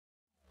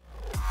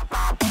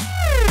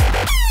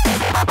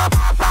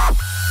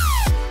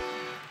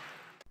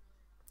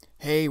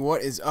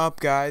What is up,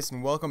 guys,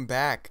 and welcome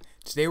back.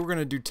 Today we're going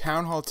to do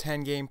Town Hall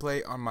 10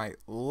 gameplay on my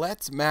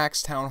Let's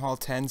Max Town Hall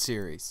 10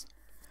 series.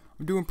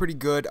 I'm doing pretty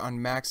good on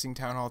maxing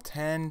Town Hall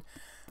 10.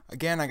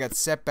 Again, I got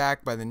set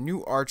back by the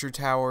new Archer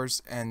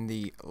Towers and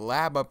the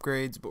lab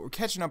upgrades, but we're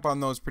catching up on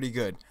those pretty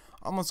good.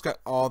 Almost got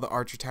all the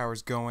Archer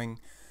Towers going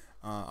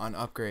on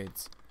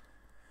upgrades.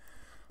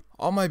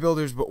 All my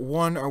builders but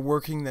one are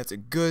working. That's a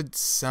good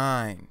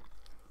sign.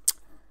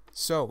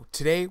 So,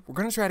 today we're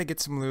going to try to get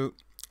some loot.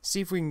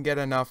 See if we can get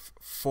enough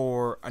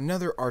for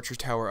another Archer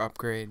Tower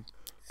upgrade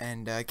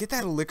and get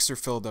that elixir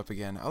filled up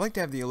again. I like to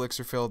have the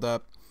elixir filled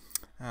up.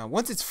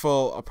 Once it's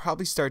full, I'll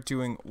probably start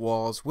doing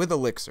walls with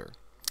elixir.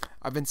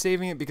 I've been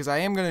saving it because I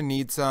am going to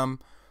need some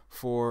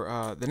for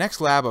the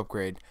next lab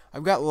upgrade.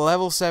 I've got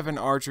level 7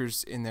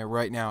 archers in there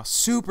right now.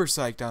 Super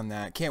psyched on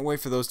that. Can't wait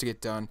for those to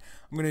get done.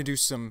 I'm going to do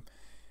some,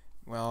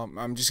 well,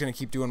 I'm just going to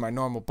keep doing my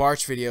normal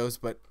Barch videos,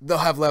 but they'll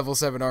have level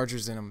 7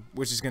 archers in them,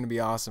 which is going to be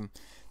awesome.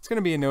 It's going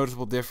to be a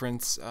noticeable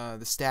difference.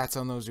 The stats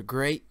on those are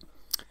great.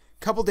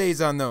 Couple days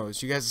on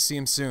those. You guys will see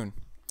them soon.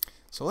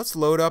 So let's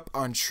load up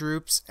on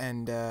troops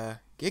and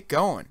get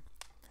going.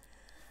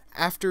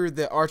 After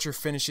the archer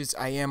finishes,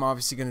 I am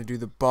obviously going to do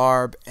the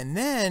barb. And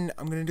then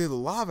I'm going to do the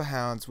lava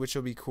hounds, which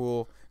will be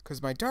cool.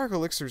 Because my dark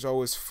elixir is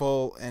always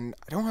full. And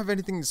I don't have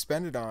anything to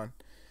spend it on.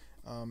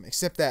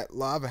 Except that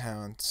lava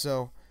hound.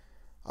 So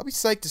I'll be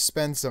psyched to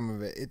spend some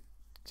of it.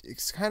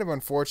 It's kind of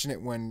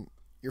unfortunate when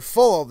you're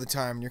full all the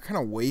time and you're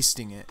kind of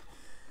wasting it.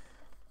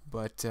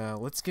 But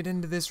let's get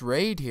into this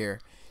raid here.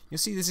 You'll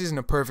see this isn't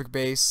a perfect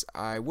base.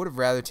 I would have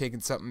rather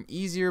taken something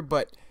easier,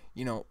 but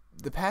you know,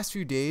 the past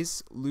few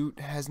days loot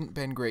hasn't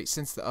been great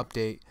since the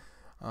update.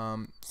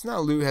 It's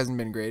not loot hasn't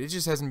been great, it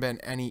just hasn't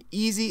been any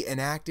easy and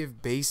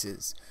active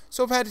bases.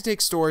 So I've had to take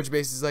storage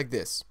bases like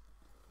this.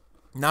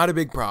 Not a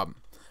big problem.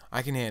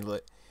 I can handle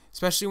it,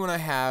 especially when I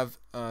have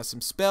some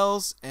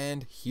spells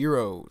and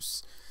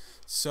heroes.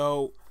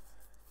 So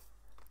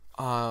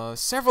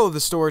several of the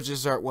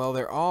storages are, well,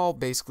 they're all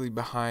basically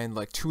behind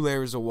like 2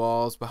 layers of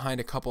walls, behind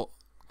a couple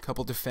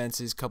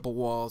defenses, couple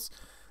walls.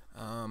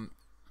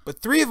 But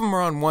 3 of them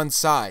are on one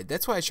side.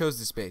 That's why I chose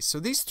this base.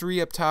 So these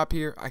 3 up top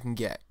here, I can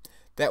get.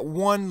 That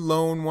one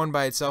lone one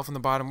by itself on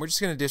the bottom, we're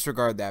just going to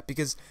disregard that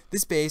because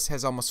this base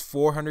has almost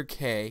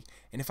 400k,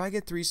 and if I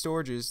get 3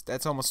 storages,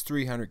 that's almost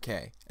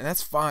 300k, and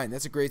that's fine.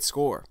 That's a great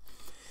score.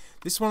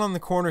 This one on the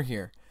corner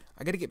here,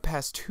 I got to get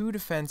past 2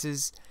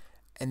 defenses.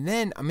 And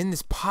then I'm in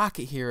this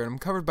pocket here and I'm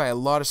covered by a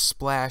lot of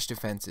splash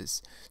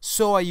defenses.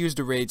 So I used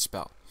a rage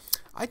spell.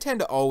 I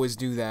tend to always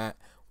do that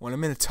when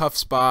I'm in a tough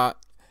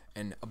spot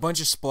and a bunch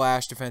of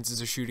splash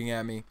defenses are shooting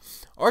at me.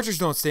 Archers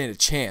don't stand a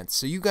chance.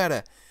 So you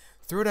gotta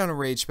throw down a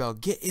rage spell,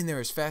 get in there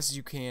as fast as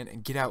you can,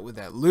 and get out with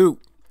that loot.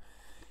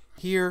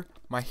 Here,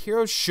 my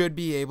heroes should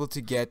be able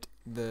to get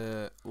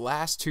the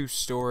last 2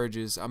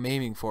 storages I'm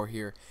aiming for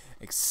here.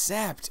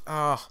 Except,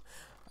 I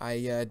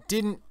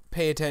didn't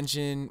pay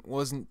attention,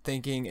 wasn't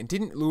thinking, and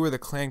didn't lure the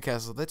clan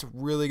castle. That's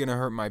really going to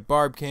hurt my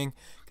Barb King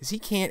because he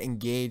can't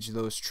engage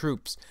those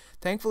troops.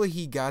 Thankfully,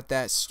 he got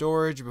that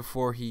storage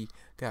before he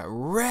got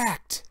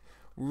wrecked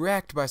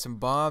by some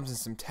bombs and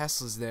some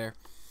Teslas there.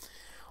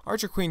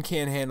 Archer Queen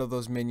can't handle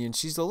those minions.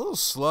 She's a little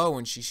slow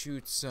when she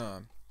shoots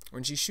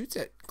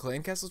at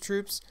clan castle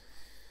troops,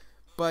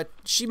 but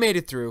she made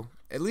it through.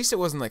 At least it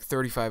wasn't like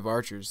 35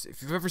 archers.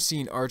 If you've ever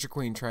seen Archer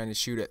Queen trying to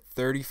shoot at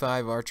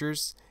 35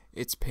 archers,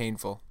 it's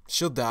painful.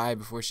 She'll die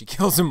before she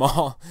kills them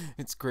all.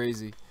 It's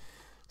crazy.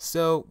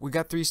 So we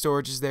got 3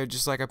 storages there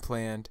just like I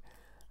planned.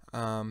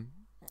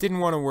 Didn't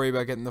want to worry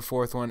about getting the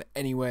 4th one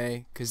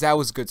anyway, because that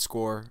was a good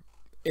score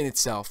in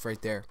itself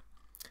right there.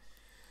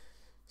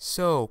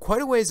 So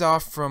quite a ways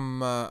off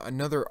from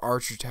another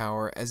Archer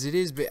Tower, as it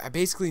is. I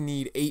basically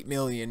need 8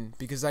 million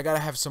because I gotta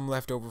have some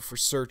left over for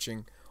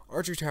searching.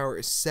 Archer Tower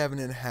is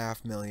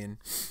 7.5 million,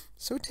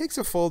 so it takes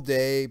a full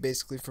day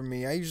basically for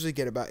me. I usually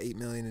get about 8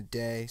 million a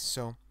day,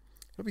 so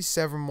it'll be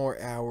 7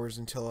 more hours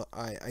until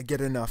I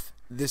get enough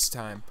this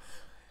time.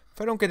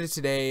 If I don't get it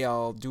today,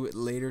 I'll do it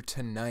later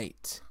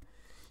tonight.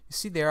 You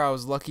see there, I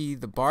was lucky.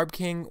 The Barb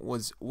King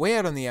was way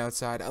out on the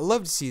outside. I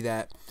love to see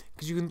that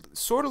because you can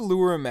sort of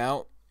lure him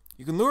out.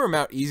 You can lure him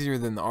out easier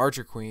than the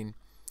Archer Queen.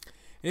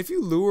 And if you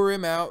lure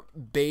him out,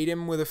 bait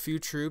him with a few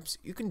troops,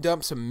 you can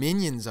dump some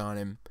minions on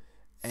him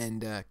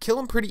and kill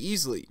him pretty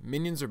easily.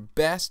 Minions are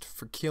best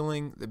for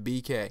killing the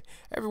BK.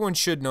 Everyone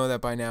should know that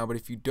by now, but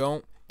if you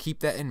don't, keep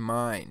that in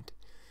mind.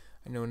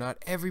 I know not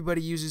everybody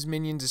uses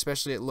minions,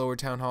 especially at lower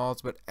town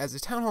halls, but as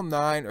a town hall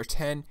 9 or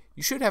 10,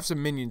 you should have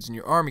some minions in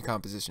your army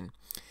composition.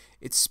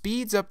 It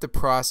speeds up the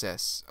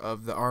process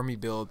of the army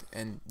build,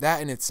 and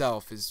that in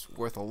itself is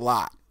worth a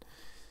lot.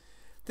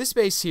 This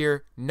base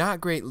here,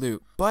 not great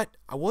loot, but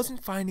I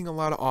wasn't finding a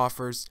lot of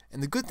offers,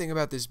 and the good thing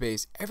about this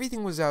base,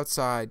 everything was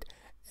outside,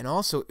 and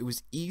also it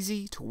was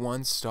easy to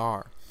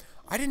 1-star.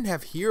 I didn't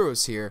have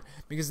heroes here,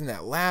 because in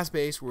that last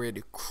base where we had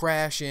to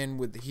crash in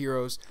with the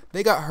heroes,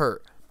 they got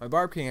hurt. My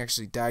Barb King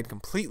actually died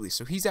completely,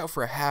 so he's out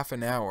for a half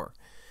an hour,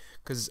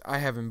 because I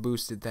have him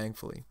boosted,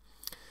 thankfully.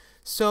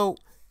 So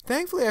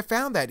Thankfully, I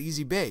found that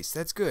easy base.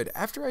 That's good.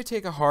 After I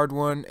take a hard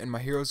one and my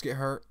heroes get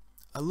hurt,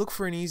 I look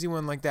for an easy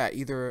one like that,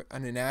 either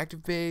an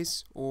inactive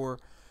base or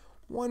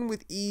one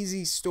with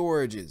easy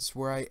storages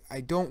where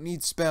I don't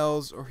need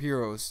spells or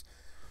heroes.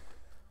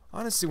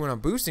 Honestly, when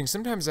I'm boosting,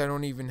 sometimes I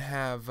don't even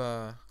have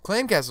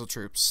clan castle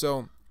troops.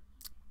 So,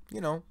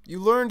 you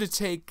learn to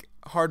take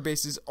hard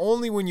bases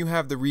only when you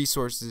have the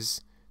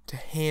resources to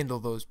handle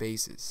those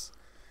bases.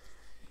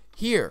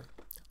 Here,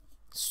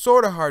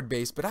 sort of hard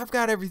base, but I've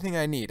got everything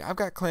I need. I've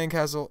got clan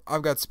castle,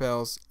 I've got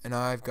spells, and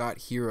I've got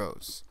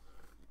heroes.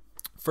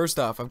 First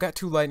off, I've got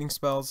 2 lightning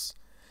spells.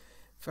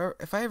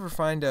 If I ever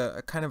find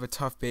a kind of a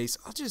tough base,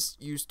 I'll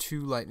just use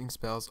 2 lightning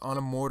spells on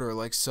a mortar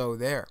like so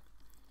there.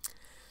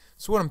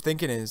 So what I'm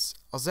thinking is,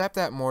 I'll zap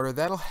that mortar,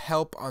 that'll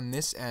help on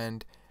this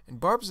end, and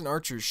barbs and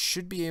archers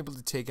should be able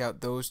to take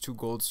out those 2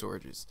 gold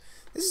storages.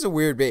 This is a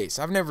weird base.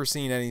 I've never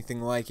seen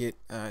anything like it.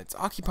 It's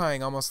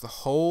occupying almost the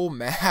whole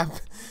map,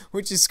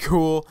 which is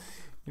cool.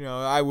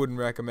 I wouldn't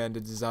recommend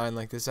a design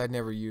like this. I'd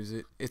never use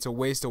it. It's a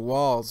waste of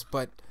walls,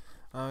 but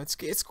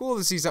it's cool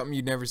to see something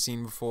you've never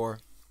seen before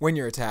when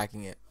you're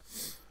attacking it.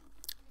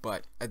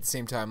 But at the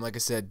same time, like I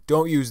said,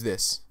 don't use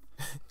this.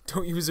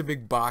 Don't use a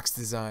big box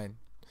design.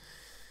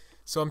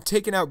 So I'm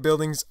taking out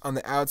buildings on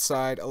the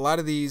outside. A lot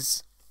of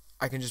these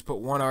I can just put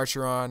 1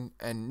 archer on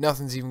and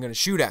nothing's even going to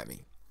shoot at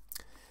me.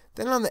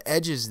 Then on the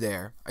edges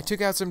there, I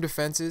took out some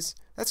defenses.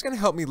 That's going to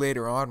help me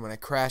later on when I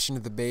crash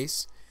into the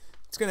base.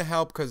 It's going to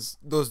help because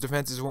those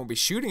defenses won't be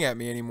shooting at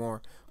me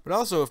anymore. But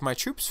also, if my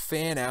troops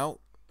fan out,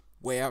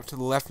 way out to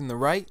the left and the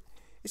right,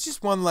 it's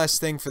just one less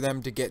thing for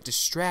them to get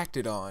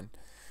distracted on.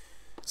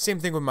 Same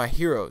thing with my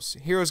heroes.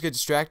 Heroes get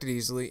distracted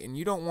easily, and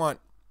you don't want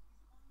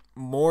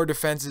more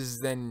defenses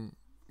than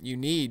you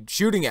need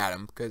shooting at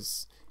them,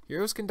 because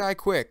heroes can die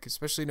quick,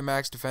 especially to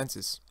max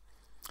defenses.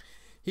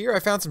 Here I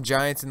found some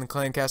giants in the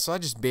clan castle. I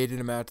just baited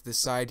them out to the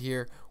side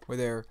here where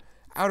they're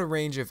out of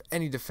range of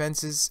any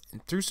defenses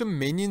and threw some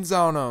minions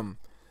on them.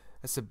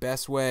 That's the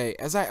best way,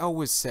 as I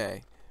always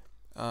say,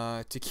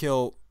 to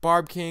kill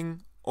Barb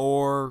King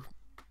or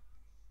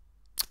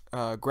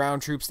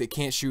ground troops that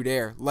can't shoot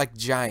air, like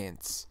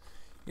giants.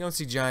 You don't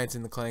see giants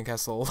in the clan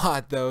castle a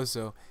lot though,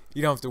 so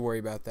you don't have to worry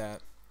about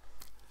that.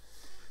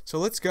 So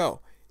let's go.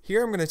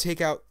 Here I'm going to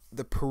take out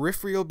the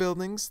peripheral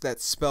buildings,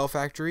 that spell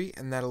factory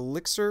and that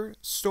elixir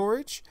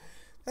storage.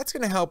 That's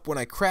going to help when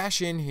I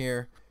crash in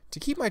here to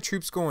keep my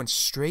troops going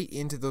straight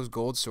into those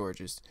gold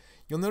storages.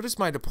 You'll notice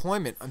my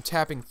deployment, I'm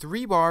tapping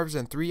 3 barbs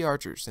and 3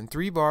 archers, and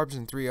 3 barbs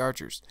and 3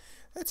 archers.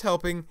 That's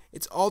helping.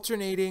 It's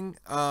alternating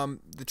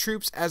the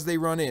troops as they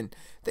run in.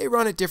 They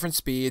run at different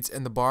speeds,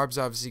 and the barbs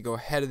obviously go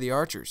ahead of the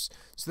archers.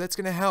 So that's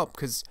going to help,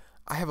 because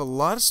I have a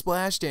lot of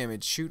splash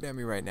damage shooting at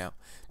me right now.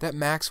 That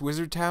max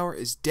wizard tower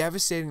is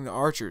devastating the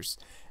archers,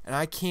 and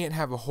I can't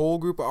have a whole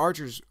group of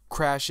archers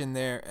crash in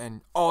there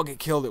and all get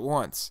killed at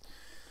once.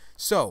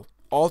 So,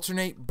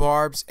 alternate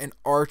barbs and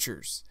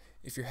archers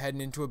if you're heading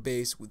into a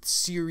base with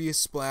serious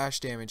splash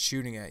damage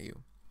shooting at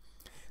you.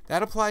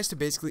 That applies to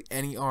basically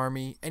any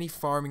army, any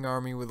farming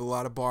army with a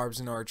lot of barbs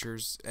and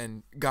archers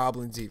and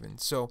goblins even.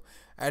 So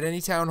at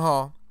any town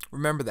hall,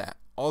 remember that.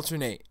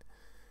 Alternate.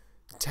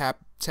 Tap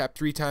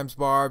 3 times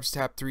barbs,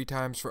 tap 3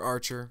 times for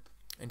archer,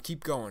 and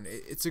keep going.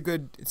 It's a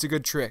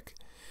good trick.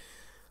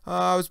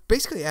 I was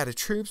basically out of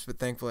troops, but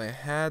thankfully I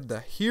had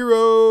the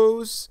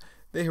heroes.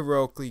 They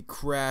heroically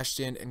crashed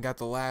in and got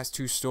the last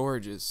 2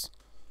 storages.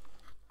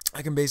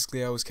 I can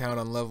basically always count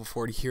on level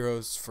 40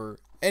 heroes for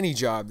any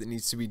job that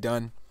needs to be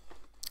done,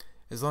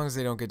 as long as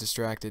they don't get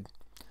distracted.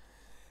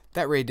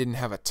 That raid didn't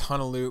have a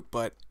ton of loot,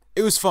 but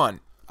it was fun.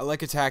 I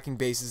like attacking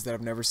bases that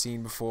I've never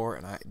seen before,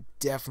 and I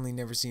definitely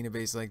never seen a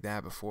base like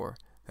that before.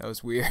 That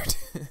was weird.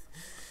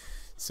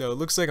 So it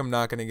looks like I'm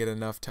not going to get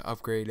enough to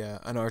upgrade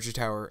an archer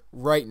tower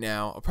right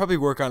now. I'll probably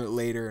work on it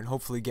later and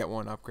hopefully get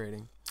one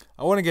upgrading.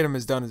 I want to get them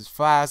done as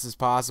fast as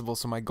possible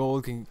so my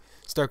gold can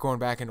start going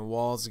back into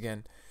walls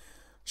again.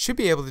 Should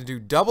be able to do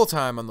double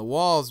time on the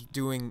walls,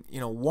 doing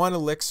 1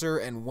 elixir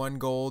and 1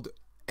 gold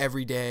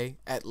every day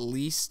at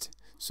least.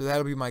 So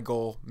that'll be my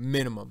goal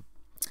minimum.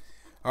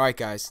 Alright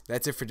guys,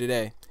 that's it for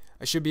today.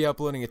 I should be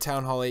uploading a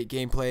Town Hall 8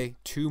 gameplay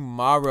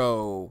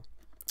tomorrow.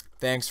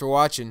 Thanks for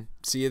watching.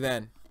 See you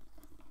then.